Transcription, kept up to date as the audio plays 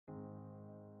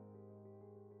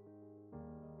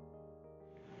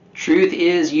Truth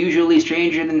is usually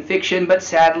stranger than fiction, but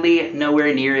sadly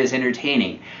nowhere near as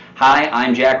entertaining. Hi,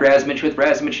 I'm Jack Razmich with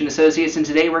Razmich & Associates, and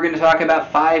today we're going to talk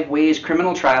about 5 ways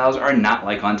criminal trials are not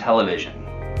like on television.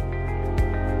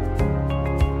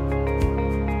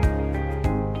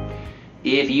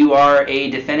 If you are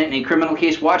a defendant in a criminal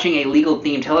case, watching a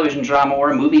legal-themed television drama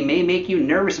or movie may make you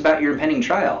nervous about your impending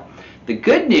trial. The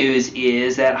good news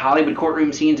is that Hollywood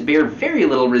courtroom scenes bear very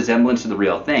little resemblance to the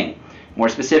real thing. More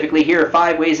specifically, here are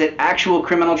 5 ways that actual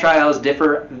criminal trials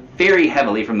differ very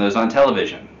heavily from those on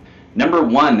television. Number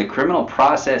 1, the criminal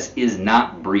process is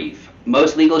not brief.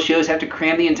 Most legal shows have to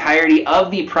cram the entirety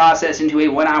of the process into a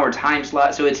 1-hour time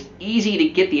slot, so it's easy to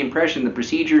get the impression the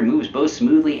procedure moves both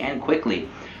smoothly and quickly.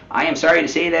 I am sorry to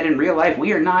say that in real life,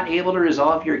 we are not able to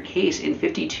resolve your case in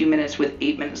 52 minutes with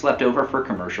 8 minutes left over for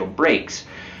commercial breaks.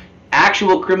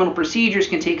 Actual criminal procedures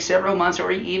can take several months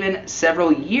or even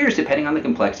several years depending on the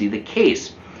complexity of the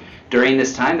case. During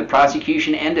this time, the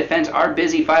prosecution and defense are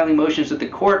busy filing motions with the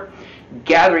court,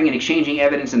 gathering and exchanging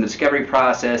evidence in the discovery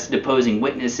process, deposing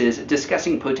witnesses,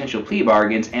 discussing potential plea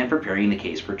bargains, and preparing the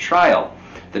case for trial.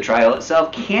 The trial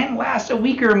itself can last a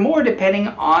week or more depending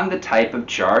on the type of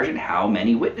charge and how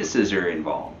many witnesses are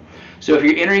involved. So if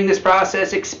you're entering this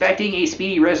process expecting a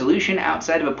speedy resolution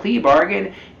outside of a plea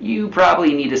bargain, you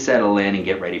probably need to settle in and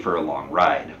get ready for a long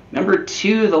ride. Number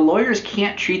 2, the lawyers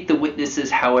can't treat the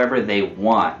witnesses however they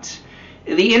want.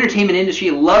 The entertainment industry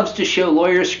loves to show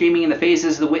lawyers screaming in the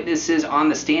faces of the witnesses on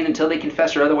the stand until they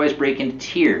confess or otherwise break into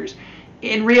tears.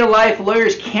 In real life,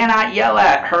 lawyers cannot yell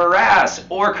at, harass,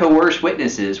 or coerce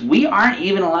witnesses. We aren't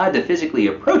even allowed to physically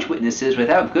approach witnesses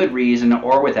without good reason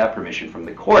or without permission from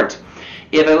the court.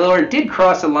 If a lawyer did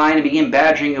cross the line and begin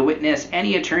badgering a witness,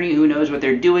 any attorney who knows what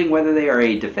they're doing, whether they are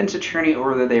a defense attorney or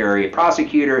whether they are a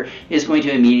prosecutor, is going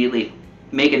to immediately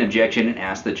make an objection and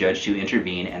ask the judge to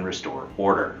intervene and restore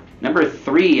order. Number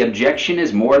 3, objection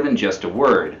is more than just a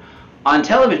word. On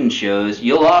television shows,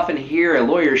 you'll often hear a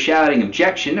lawyer shouting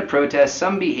objection to protest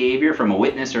some behavior from a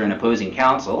witness or an opposing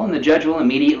counsel, and the judge will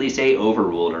immediately say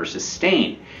overruled or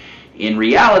sustained. In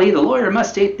reality, the lawyer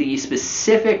must state the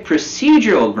specific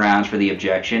procedural grounds for the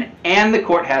objection, and the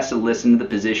court has to listen to the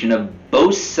position of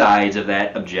both sides of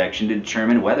that objection to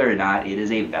determine whether or not it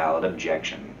is a valid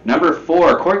objection. Number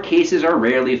 4, court cases are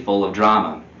rarely full of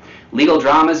drama. Legal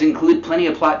dramas include plenty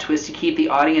of plot twists to keep the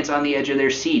audience on the edge of their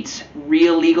seats.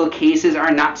 Real legal cases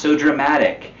are not so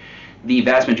dramatic. The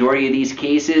vast majority of these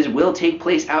cases will take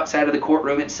place outside of the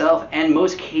courtroom itself, and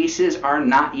most cases are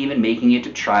not even making it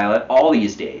to trial at all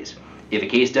these days. If a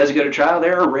case does go to trial,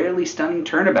 there are rarely stunning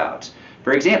turnabouts.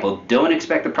 For example, don't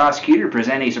expect the prosecutor to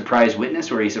present a surprise witness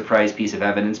or a surprise piece of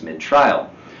evidence mid-trial.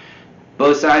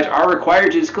 Both sides are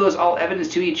required to disclose all evidence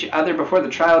to each other before the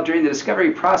trial during the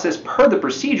discovery process per the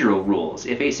procedural rules.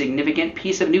 If a significant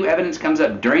piece of new evidence comes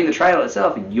up during the trial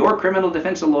itself, your criminal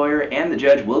defense lawyer and the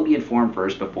judge will be informed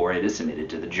first before it is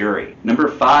submitted to the jury. Number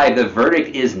 5, the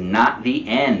verdict is not the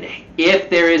end. If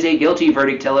there is a guilty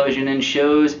verdict, television and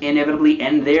shows inevitably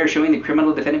end there, showing the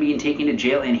criminal defendant being taken to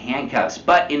jail in handcuffs.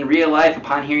 But in real life,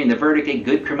 upon hearing the verdict, a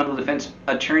good criminal defense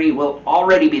attorney will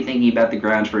already be thinking about the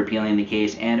grounds for appealing the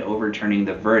case and overturning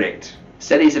the verdict.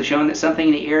 Studies have shown that something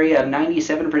in the area of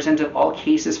 97% of all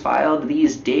cases filed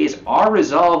these days are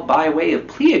resolved by way of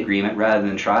plea agreement rather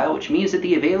than trial, which means that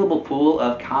the available pool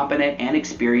of competent and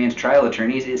experienced trial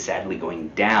attorneys is sadly going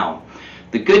down.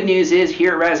 The good news is,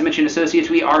 here at Razmich & Associates,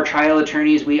 we are trial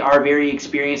attorneys. We are very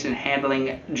experienced in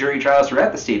handling jury trials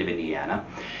throughout the state of Indiana.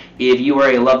 If you or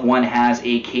a loved one has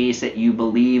a case that you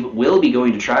believe will be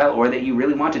going to trial or that you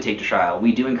really want to take to trial,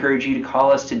 we do encourage you to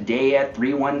call us today at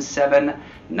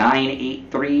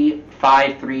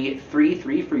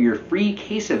 317-983-5333 for your free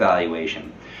case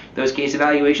evaluation. Those case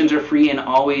evaluations are free and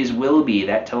always will be.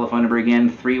 That telephone number again,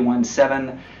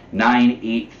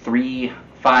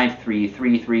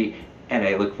 317-983-5333. And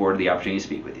I look forward to the opportunity to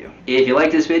speak with you. If you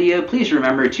like this video, please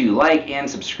remember to like and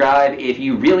subscribe. If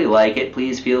you really like it,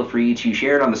 please feel free to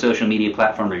share it on the social media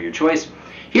platform of your choice.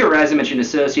 Here at Razmich &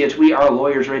 Associates, we are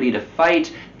lawyers ready to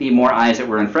fight. The more eyes that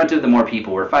we're in front of, the more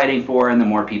people we're fighting for, and the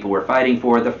more people we're fighting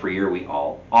for, the freer we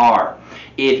all are.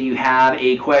 If you have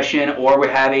a question or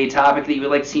have a topic that you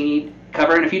would like to see me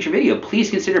cover in a future video, please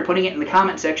consider putting it in the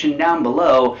comment section down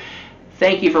below.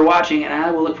 Thank you for watching, and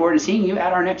I will look forward to seeing you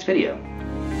at our next video.